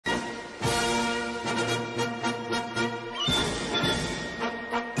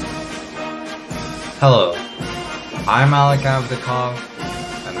Hello, I'm Alec Avdakov,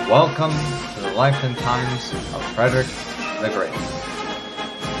 and welcome to the life and times of Frederick the Great.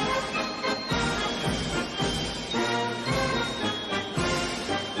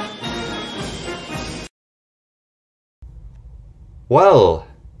 Well,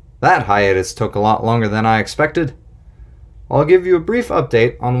 that hiatus took a lot longer than I expected. I'll give you a brief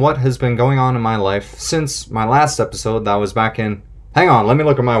update on what has been going on in my life since my last episode that was back in... Hang on, let me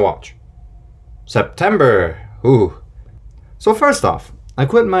look at my watch. September. Ooh. So first off, I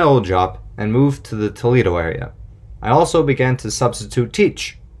quit my old job and moved to the Toledo area. I also began to substitute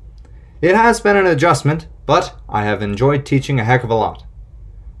teach. It has been an adjustment, but I have enjoyed teaching a heck of a lot.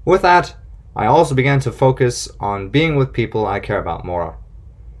 With that, I also began to focus on being with people I care about more.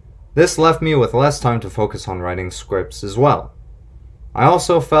 This left me with less time to focus on writing scripts as well. I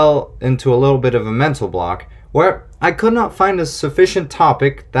also fell into a little bit of a mental block where I could not find a sufficient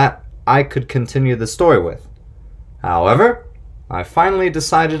topic that I could continue the story with. However, I finally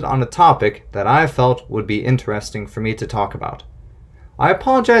decided on a topic that I felt would be interesting for me to talk about. I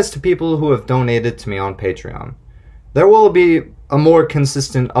apologize to people who have donated to me on Patreon. There will be a more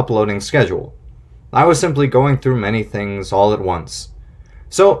consistent uploading schedule. I was simply going through many things all at once.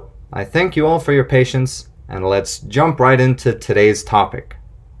 So, I thank you all for your patience, and let's jump right into today's topic.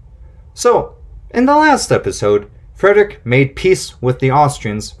 So, in the last episode, Frederick made peace with the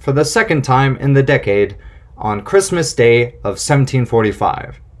Austrians for the second time in the decade on Christmas Day of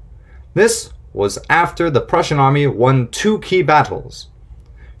 1745. This was after the Prussian army won two key battles.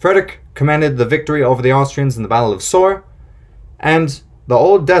 Frederick commanded the victory over the Austrians in the Battle of Sohr, and the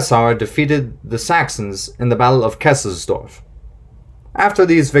Old Dessauer defeated the Saxons in the Battle of Kesselsdorf. After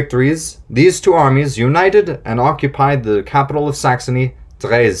these victories, these two armies united and occupied the capital of Saxony,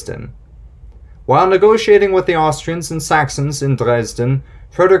 Dresden. While negotiating with the Austrians and Saxons in Dresden,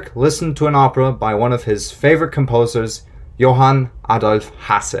 Frederick listened to an opera by one of his favorite composers, Johann Adolf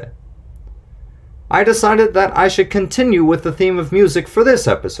Hasse. I decided that I should continue with the theme of music for this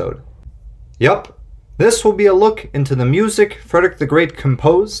episode. Yup, this will be a look into the music Frederick the Great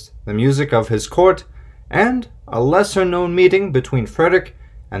composed, the music of his court, and a lesser-known meeting between Frederick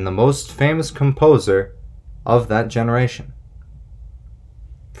and the most famous composer of that generation.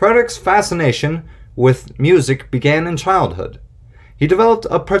 Frederick's fascination with music began in childhood. He developed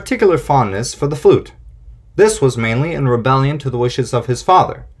a particular fondness for the flute. This was mainly in rebellion to the wishes of his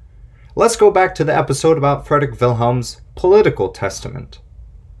father. Let's go back to the episode about Frederick Wilhelm's political testament.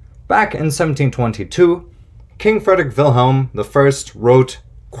 Back in 1722, King Frederick Wilhelm I wrote,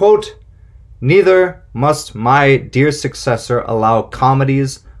 quote, "Neither must my dear successor allow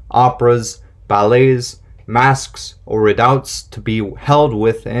comedies, operas, ballets, masques, or redoubts to be held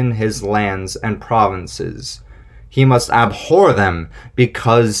within his lands and provinces. He must abhor them,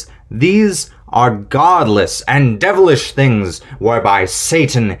 because these are godless and devilish things, whereby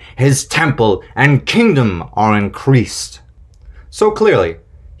Satan, his temple, and kingdom are increased." So clearly,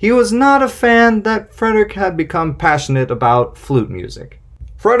 he was not a fan that Frederick had become passionate about flute music.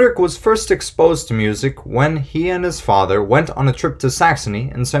 Frederick was first exposed to music when he and his father went on a trip to Saxony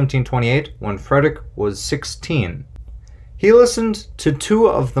in 1728 when Frederick was 16. He listened to two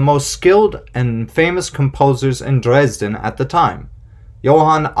of the most skilled and famous composers in Dresden at the time,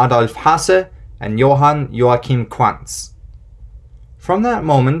 Johann Adolf Hasse and Johann Joachim Quantz. From that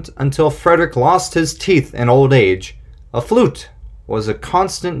moment until Frederick lost his teeth in old age, a flute was a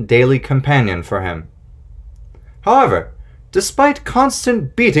constant daily companion for him. However, despite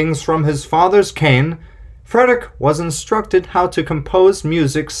constant beatings from his father's cane, Frederick was instructed how to compose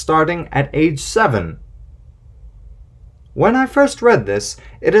music starting at age 7. When I first read this,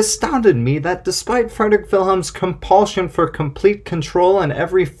 it astounded me that despite Frederick Wilhelm's compulsion for complete control in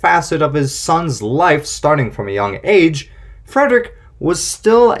every facet of his son's life starting from a young age, Frederick was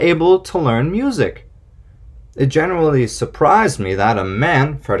still able to learn music. It genuinely surprised me that a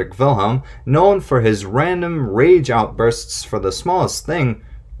man, Frederick Wilhelm, known for his random rage outbursts for the smallest thing,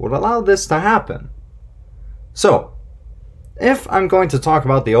 would allow this to happen. So, if I'm going to talk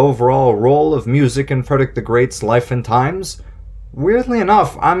about the overall role of music in Frederick the Great's life and times, weirdly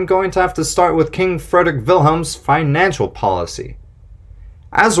enough, I'm going to have to start with King Frederick Wilhelm's financial policy.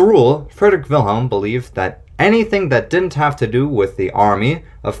 As a rule, Frederick Wilhelm believed that anything that didn't have to do with the army,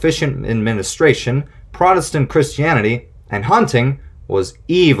 efficient administration, Protestant Christianity, and hunting was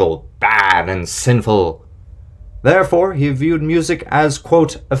evil, bad, and sinful. Therefore, he viewed music as,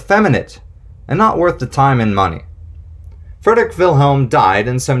 quote, effeminate, and not worth the time and money. Frederick Wilhelm died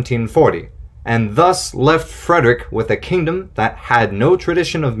in 1740, and thus left Frederick with a kingdom that had no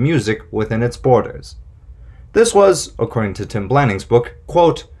tradition of music within its borders. This was, according to Tim Blanning's book,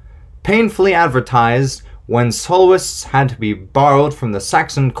 quote, painfully advertised when soloists had to be borrowed from the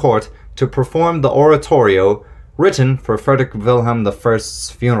Saxon court to perform the oratorio written for Frederick Wilhelm I's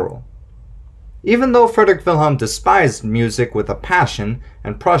funeral. Even though Frederick Wilhelm despised music with a passion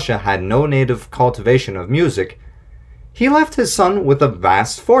and Prussia had no native cultivation of music, he left his son with a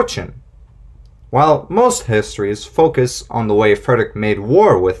vast fortune. While most histories focus on the way Frederick made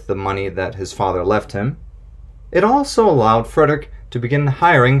war with the money that his father left him, it also allowed Frederick to begin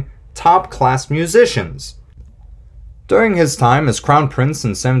hiring top-class musicians. During his time as Crown Prince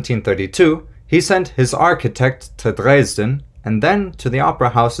in 1732, he sent his architect to Dresden and then to the opera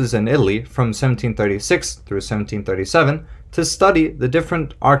houses in Italy from 1736 through 1737 to study the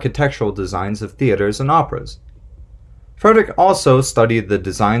different architectural designs of theaters and operas. Frederick also studied the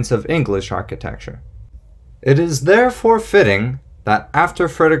designs of English architecture. It is therefore fitting that after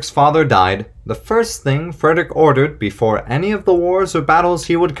Frederick's father died, the first thing Frederick ordered before any of the wars or battles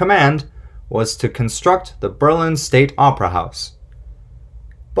he would command was to construct the Berlin State Opera House.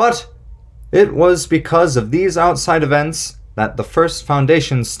 But it was because of these outside events that the first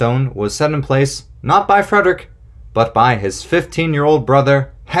foundation stone was set in place not by Frederick, but by his 15-year-old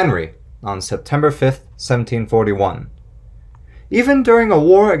brother Henry on September 5th, 1741. Even during a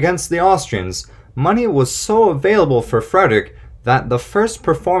war against the Austrians, money was so available for Frederick that the first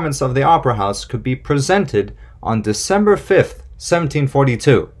performance of the opera house could be presented on December 5th,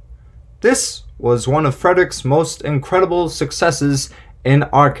 1742. This was one of Frederick's most incredible successes in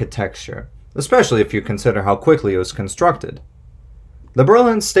architecture, especially if you consider how quickly it was constructed. The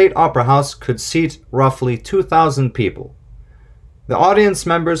Berlin State Opera House could seat roughly 2,000 people. The audience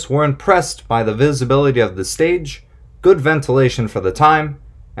members were impressed by the visibility of the stage, good ventilation for the time,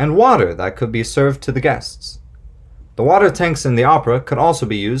 and water that could be served to the guests. The water tanks in the opera could also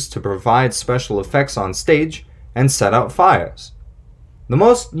be used to provide special effects on stage and set out fires. The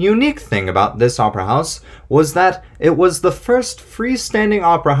most unique thing about this opera house was that it was the first freestanding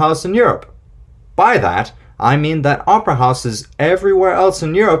opera house in Europe. By that, I mean that opera houses everywhere else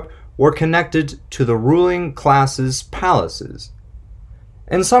in Europe were connected to the ruling class's palaces.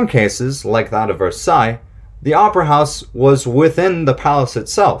 In some cases, like that of Versailles, the opera house was within the palace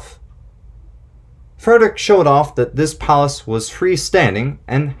itself. Frederick showed off that this palace was freestanding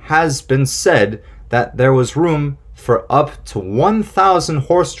and has been said that there was room for up to 1,000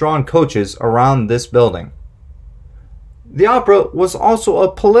 horse-drawn coaches around this building. The opera was also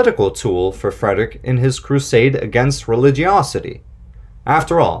a political tool for Frederick in his crusade against religiosity.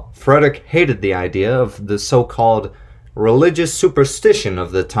 After all, Frederick hated the idea of the so-called religious superstition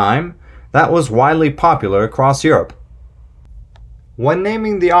of the time that was widely popular across Europe. When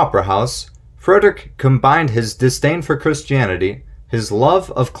naming the opera house, Frederick combined his disdain for Christianity, his love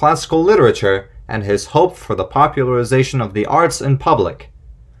of classical literature, and his hope for the popularization of the arts in public.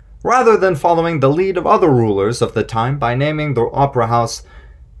 Rather than following the lead of other rulers of the time by naming the opera house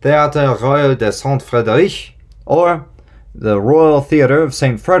Théâtre Royal de Saint-Frédéric, or the Royal Theatre of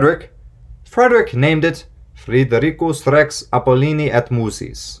St. Frederick, Frederick named it Fridericus Rex Apollini et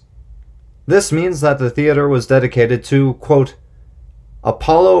Musis. This means that the theater was dedicated to, quote,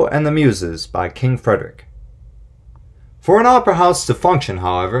 Apollo and the Muses by King Frederick. For an opera house to function,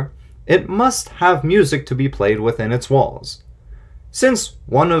 however, it must have music to be played within its walls. Since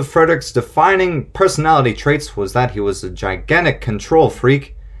one of Frederick's defining personality traits was that he was a gigantic control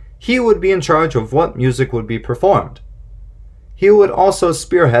freak, he would be in charge of what music would be performed. He would also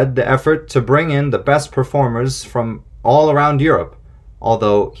spearhead the effort to bring in the best performers from all around Europe,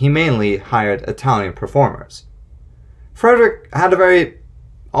 although he mainly hired Italian performers. Frederick had a very,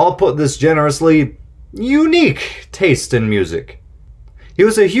 I'll put this generously, unique taste in music. He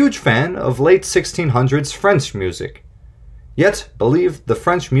was a huge fan of late 1600s French music, yet believed the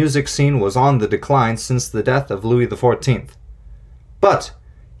French music scene was on the decline since the death of Louis XIV. But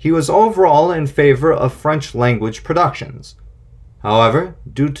he was overall in favor of French language productions. However,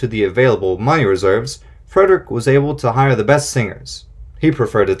 due to the available money reserves, Frederick was able to hire the best singers. He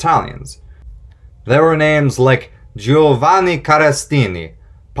preferred Italians. There were names like Giovanni Carestini,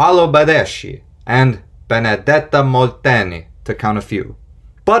 Paolo Badeschi, and Benedetta Molteni, to count a few.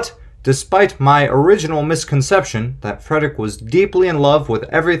 But despite my original misconception that Frederick was deeply in love with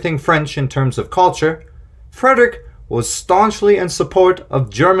everything French in terms of culture, Frederick was staunchly in support of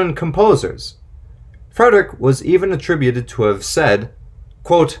German composers. Frederick was even attributed to have said,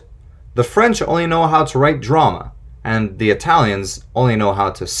 quote, "The French only know how to write drama, and the Italians only know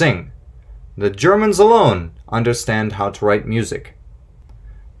how to sing. The Germans alone understand how to write music."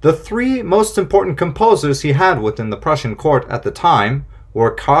 The three most important composers he had within the Prussian court at the time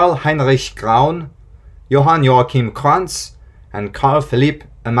were Karl Heinrich Graun, Johann Joachim Kranz, and Carl Philipp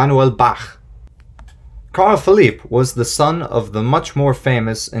Emanuel Bach. Carl Philipp was the son of the much more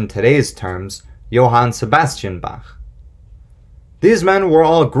famous, in today's terms, Johann Sebastian Bach. These men were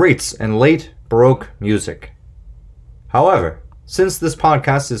all greats in late Baroque music. However, since this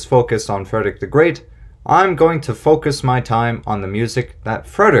podcast is focused on Frederick the Great, I'm going to focus my time on the music that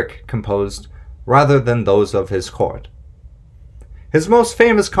Frederick composed rather than those of his court. His most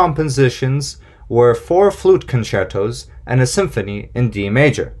famous compositions were 4 flute concertos and a symphony in D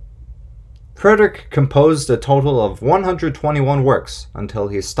major. Frederick composed a total of 121 works until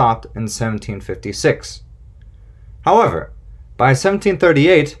he stopped in 1756. However, by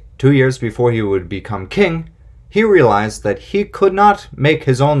 1738, 2 years before he would become king, he realized that he could not make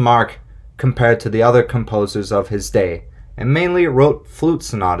his own mark compared to the other composers of his day, and mainly wrote flute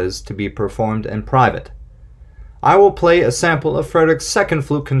sonatas to be performed in private. I will play a sample of Frederick's second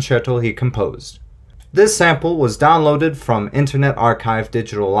flute concerto he composed. This sample was downloaded from Internet Archive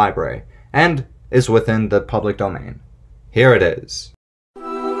Digital Library, and is within the public domain. Here it is.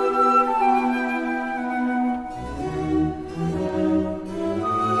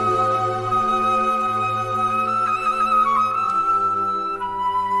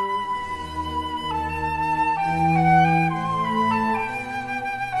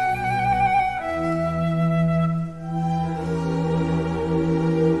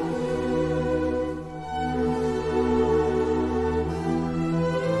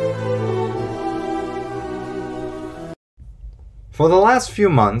 For the last few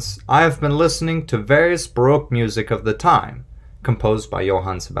months, I have been listening to various Baroque music of the time, composed by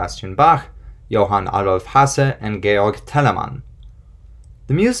Johann Sebastian Bach, Johann Adolf Hasse, and Georg Telemann.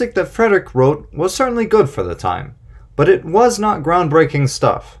 The music that Frederick wrote was certainly good for the time, but it was not groundbreaking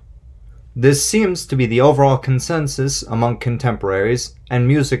stuff. This seems to be the overall consensus among contemporaries and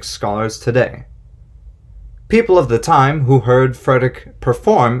music scholars today. People of the time who heard Frederick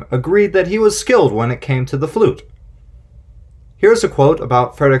perform agreed that he was skilled when it came to the flute. Here's a quote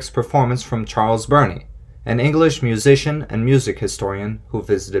about Frederick's performance from Charles Burney, an English musician and music historian who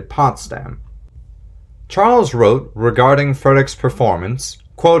visited Potsdam. Charles wrote regarding Frederick's performance,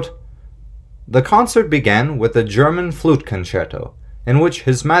 quote, "The concert began with a German flute concerto, in which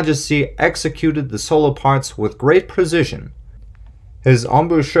His Majesty executed the solo parts with great precision. His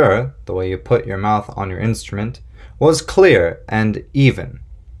embouchure, the way you put your mouth on your instrument, was clear and even,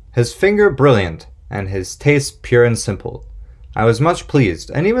 his finger brilliant, and his taste pure and simple. I was much pleased,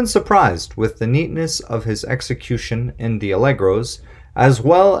 and even surprised, with the neatness of his execution in the allegros, as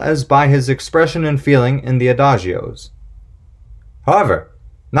well as by his expression and feeling in the adagios." However,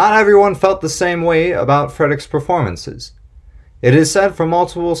 not everyone felt the same way about Frederick's performances. It is said from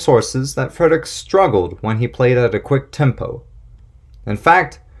multiple sources that Frederick struggled when he played at a quick tempo. In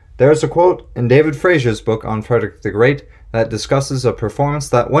fact, there is a quote in David Fraser's book on Frederick the Great that discusses a performance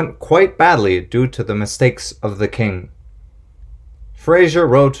that went quite badly due to the mistakes of the king. Fraser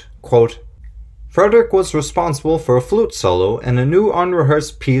wrote, quote, "Frederick was responsible for a flute solo in a new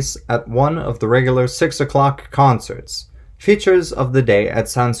unrehearsed piece at one of the regular 6 o'clock concerts, features of the day at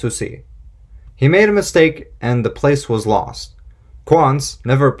Sanssouci. He made a mistake and the place was lost. Quantz,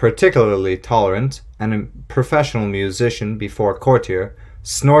 never particularly tolerant and a professional musician before a courtier,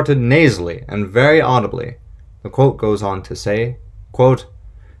 snorted nasally and very audibly." The quote goes on to say, quote,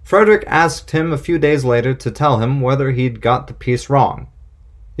 "Frederick asked him a few days later to tell him whether he'd got the piece wrong.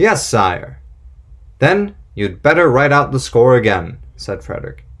 'Yes, sire.' 'Then you'd better write out the score again,' said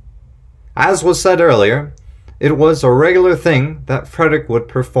Frederick." As was said earlier, it was a regular thing that Frederick would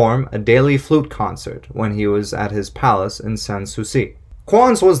perform a daily flute concert when he was at his palace in Sanssouci.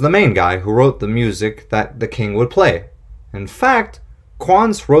 Quantz was the main guy who wrote the music that the king would play. In fact,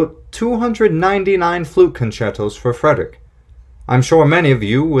 Quantz wrote 299 flute concertos for Frederick. I'm sure many of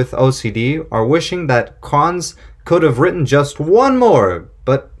you with OCD are wishing that Quantz could have written just one more,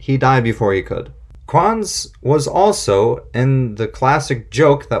 but he died before he could. Quantz was also in the classic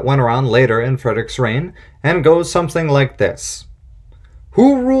joke that went around later in Frederick's reign and goes something like this.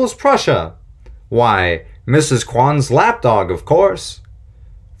 "Who rules Prussia? Why, Mrs. Quantz's lapdog, of course.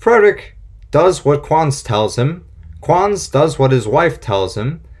 Frederick does what Quantz tells him, Quantz does what his wife tells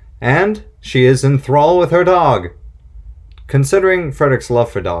him, and she is in thrall with her dog." Considering Frederick's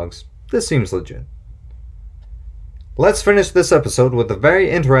love for dogs, this seems legit. Let's finish this episode with a very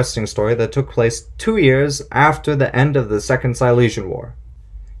interesting story that took place 2 years after the end of the Second Silesian War.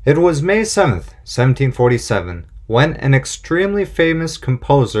 It was May 7th, 1747, when an extremely famous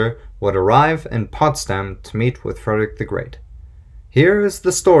composer would arrive in Potsdam to meet with Frederick the Great. Here is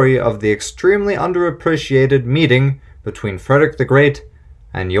the story of the extremely underappreciated meeting between Frederick the Great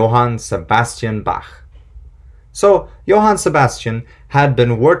and Johann Sebastian Bach. So, Johann Sebastian had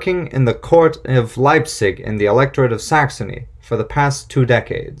been working in the court of Leipzig in the Electorate of Saxony for the past 2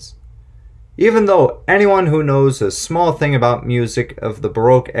 decades. Even though anyone who knows a small thing about music of the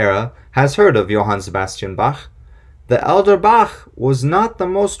Baroque era has heard of Johann Sebastian Bach, the elder Bach was not the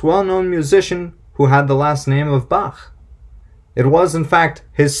most well-known musician who had the last name of Bach. It was, in fact,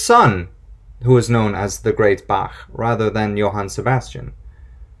 his son who was known as the Great Bach, rather than Johann Sebastian.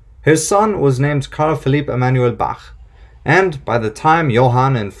 His son was named Carl Philipp Emanuel Bach, and by the time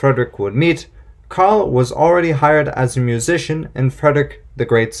Johann and Frederick would meet, Carl was already hired as a musician in Frederick the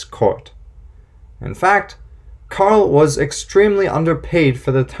Great's court. In fact, Carl was extremely underpaid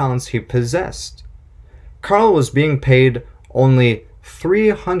for the talents he possessed. Carl was being paid only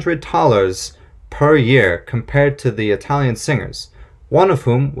 $300 per year compared to the Italian singers, one of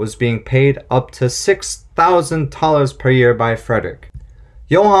whom was being paid up to $6,000 per year by Frederick.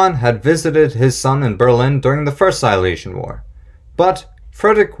 Johann had visited his son in Berlin during the First Silesian War, but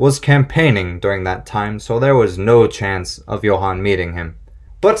Frederick was campaigning during that time, so there was no chance of Johann meeting him.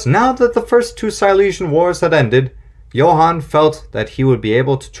 But now that the first 2 Silesian Wars had ended, Johann felt that he would be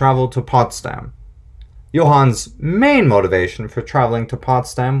able to travel to Potsdam. Johann's main motivation for traveling to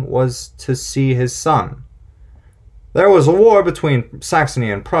Potsdam was to see his son. There was a war between Saxony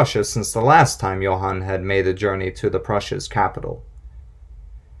and Prussia since the last time Johann had made a journey to the Prussia's capital.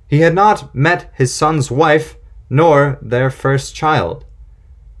 He had not met his son's wife, nor their first child.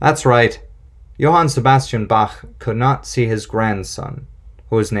 That's right, Johann Sebastian Bach could not see his grandson,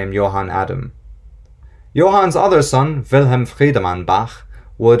 who was named Johann Adam. Johann's other son, Wilhelm Friedemann Bach,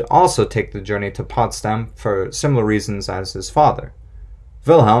 would also take the journey to Potsdam for similar reasons as his father.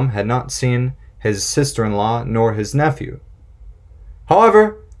 Wilhelm had not seen his sister-in-law nor his nephew.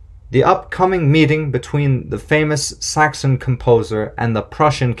 However, the upcoming meeting between the famous Saxon composer and the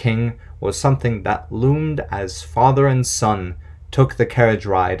Prussian king was something that loomed as father and son took the carriage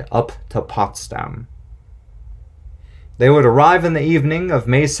ride up to Potsdam. They would arrive in the evening of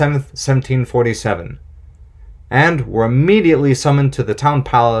May 7th, 1747, and were immediately summoned to the town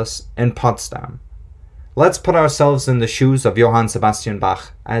palace in Potsdam. Let's put ourselves in the shoes of Johann Sebastian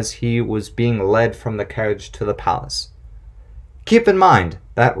Bach as he was being led from the carriage to the palace. Keep in mind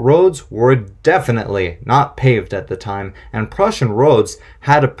that roads were definitely not paved at the time, and Prussian roads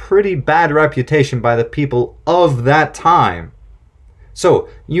had a pretty bad reputation by the people of that time. So,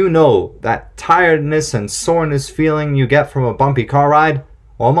 you know that tiredness and soreness feeling you get from a bumpy car ride?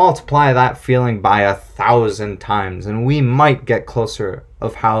 Well, multiply that feeling by 1,000 times, and we might get closer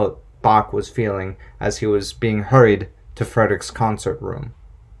of how Bach was feeling as he was being hurried to Frederick's concert room.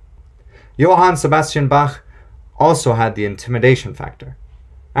 Johann Sebastian Bach also had the intimidation factor.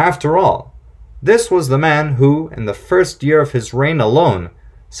 After all, this was the man who, in the first year of his reign alone,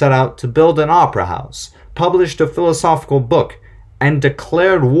 set out to build an opera house, published a philosophical book, and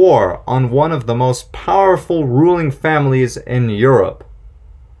declared war on one of the most powerful ruling families in Europe.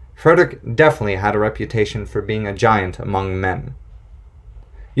 Frederick definitely had a reputation for being a giant among men.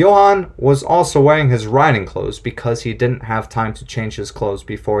 Johann was also wearing his riding clothes because he didn't have time to change his clothes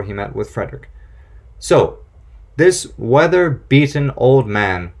before he met with Frederick. So, this weather-beaten old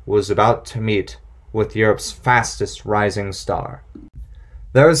man was about to meet with Europe's fastest rising star.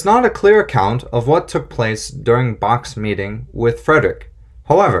 There is not a clear account of what took place during Bach's meeting with Frederick.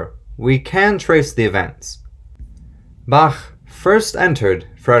 However, we can trace the events. Bach first entered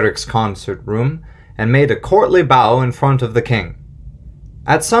Frederick's concert room and made a courtly bow in front of the king.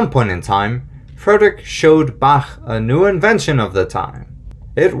 At some point in time, Frederick showed Bach a new invention of the time.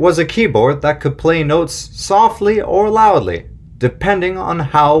 It was a keyboard that could play notes softly or loudly, depending on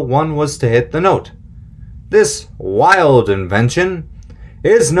how one was to hit the note. This wild invention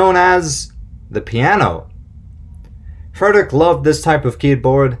is known as the piano. Frederick loved this type of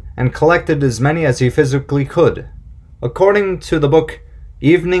keyboard and collected as many as he physically could. According to the book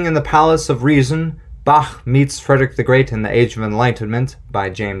Evening in the Palace of Reason, Bach Meets Frederick the Great in the Age of Enlightenment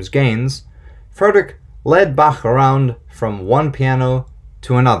by James Gaines, Frederick led Bach around from one piano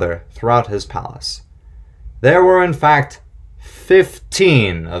to another throughout his palace. There were in fact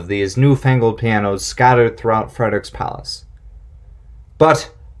 15 of these newfangled pianos scattered throughout Frederick's palace.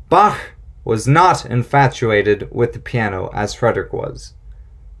 But Bach was not infatuated with the piano as Frederick was.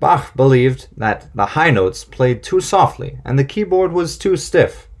 Bach believed that the high notes played too softly and the keyboard was too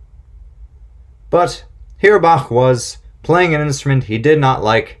stiff. But here Bach was, playing an instrument he did not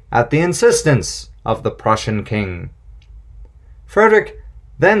like at the insistence of the Prussian king. Frederick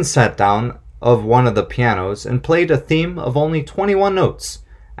then sat down of one of the pianos and played a theme of only 21 notes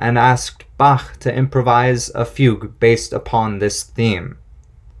and asked Bach to improvise a fugue based upon this theme.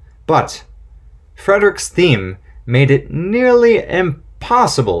 But Frederick's theme made it nearly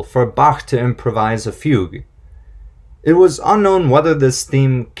impossible for Bach to improvise a fugue. It was unknown whether this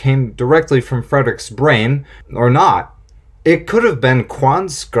theme came directly from Frederick's brain or not. It could have been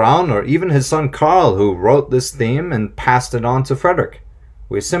Quantz, Graun, or even his son Karl who wrote this theme and passed it on to Frederick.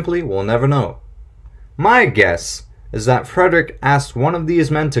 We simply will never know. My guess is that Frederick asked one of these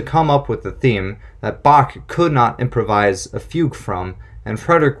men to come up with a theme that Bach could not improvise a fugue from, and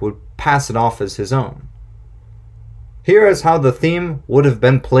Frederick would pass it off as his own. Here is how the theme would have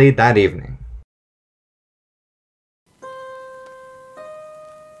been played that evening.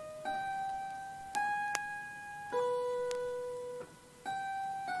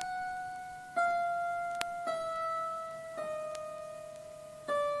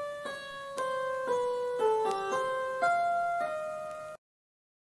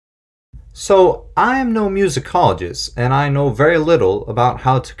 So, I am no musicologist, and I know very little about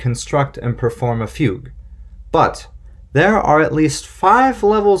how to construct and perform a fugue. But there are at least 5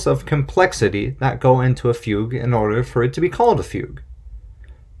 levels of complexity that go into a fugue in order for it to be called a fugue.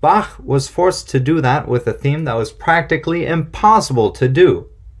 Bach was forced to do that with a theme that was practically impossible to do.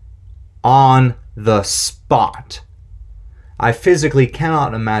 On the spot. I physically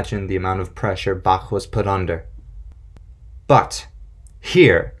cannot imagine the amount of pressure Bach was put under. But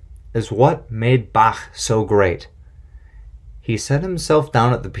here is what made Bach so great. He set himself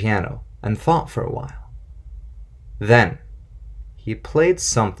down at the piano and thought for a while. Then, he played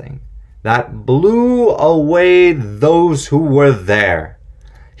something that blew away those who were there.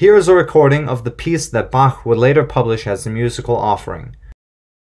 Here is a recording of the piece that Bach would later publish as a musical offering.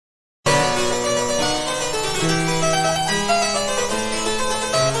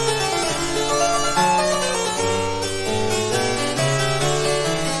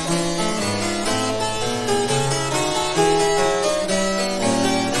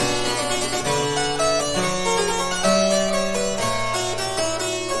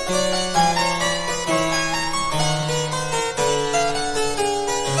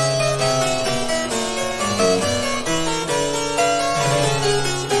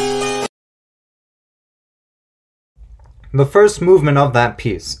 The first movement of that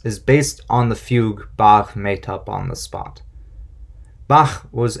piece is based on the fugue Bach made up on the spot. Bach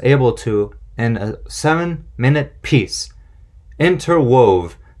was able to, in a 7-minute piece,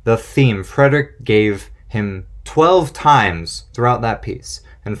 interwove the theme Frederick gave him 12 times throughout that piece.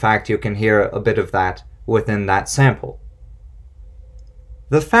 In fact, you can hear a bit of that within that sample.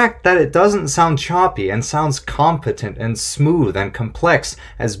 The fact that it doesn't sound choppy and sounds competent and smooth and complex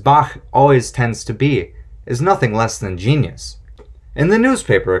as Bach always tends to be is nothing less than genius. In the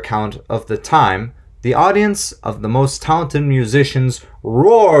newspaper account of the time, the audience of the most talented musicians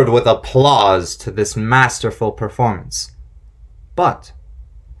roared with applause to this masterful performance. But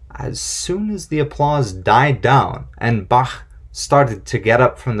as soon as the applause died down and Bach started to get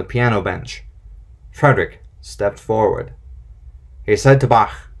up from the piano bench, Frederick stepped forward. He said to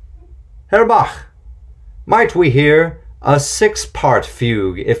Bach, "Herr Bach, might we hear a 6-part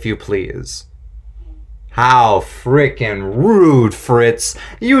fugue, if you please?" How frickin' rude, Fritz.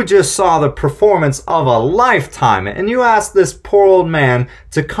 You just saw the performance of a lifetime and you asked this poor old man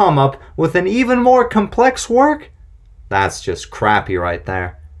to come up with an even more complex work? That's just crappy right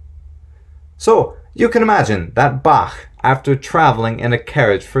there. So, you can imagine that Bach, after traveling in a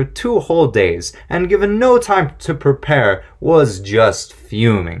carriage for 2 whole days and given no time to prepare, was just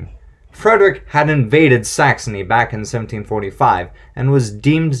fuming. Frederick had invaded Saxony back in 1745 and was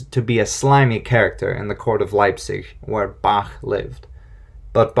deemed to be a slimy character in the court of Leipzig, where Bach lived.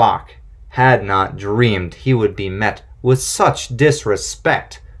 But Bach had not dreamed he would be met with such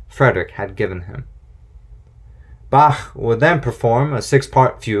disrespect Frederick had given him. Bach would then perform a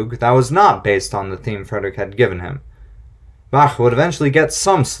 6-part fugue that was not based on the theme Frederick had given him. Bach would eventually get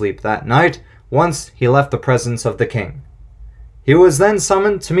some sleep that night once he left the presence of the king. He was then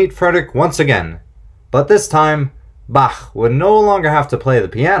summoned to meet Frederick once again, but this time Bach would no longer have to play the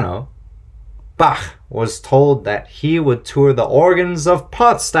piano. Bach was told that he would tour the organs of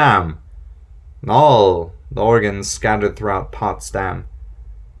Potsdam. All the organs scattered throughout Potsdam.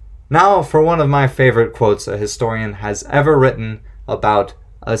 Now for one of my favorite quotes a historian has ever written about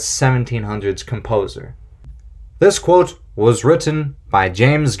a 1700s composer. This quote was written by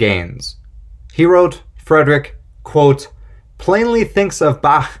James Gaines. He wrote, Frederick, quote, plainly thinks of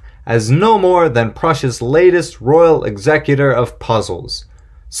Bach as no more than Prussia's latest royal executor of puzzles.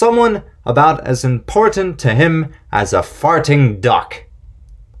 Someone about as important to him as a farting duck.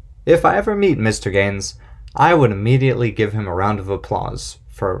 If I ever meet Mr. Gaines, I would immediately give him a round of applause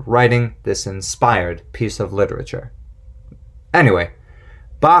for writing this inspired piece of literature. Anyway,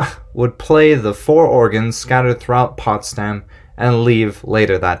 Bach would play the 4 organs scattered throughout Potsdam and leave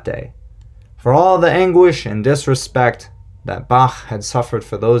later that day. For all the anguish and disrespect that Bach had suffered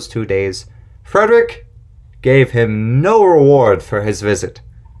for those 2 days, Frederick gave him no reward for his visit.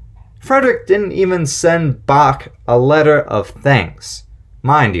 Frederick didn't even send Bach a letter of thanks.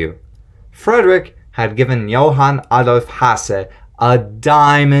 Mind you, Frederick had given Johann Adolf Hasse a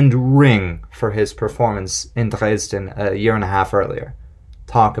diamond ring for his performance in Dresden a year and a half earlier.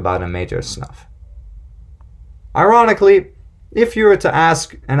 Talk about a major snuff. Ironically, if you were to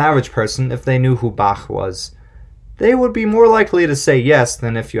ask an average person if they knew who Bach was, they would be more likely to say yes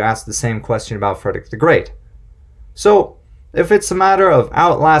than if you asked the same question about Frederick the Great. So, if it's a matter of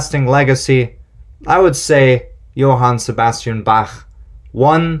outlasting legacy, I would say Johann Sebastian Bach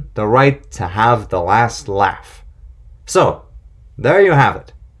won the right to have the last laugh. So, there you have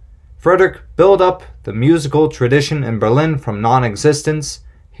it. Frederick built up the musical tradition in Berlin from non-existence,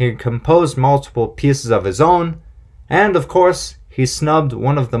 he composed multiple pieces of his own, and of course, he snubbed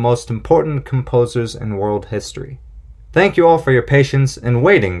one of the most important composers in world history. Thank you all for your patience in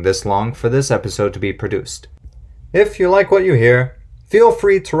waiting this long for this episode to be produced. If you like what you hear, feel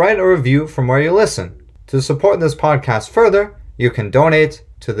free to write a review from where you listen. To support this podcast further, you can donate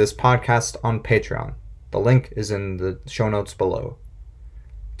to this podcast on Patreon. The link is in the show notes below.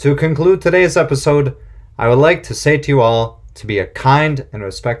 To conclude today's episode, I would like to say to you all to be a kind and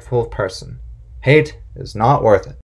respectful person. Hate is not worth it.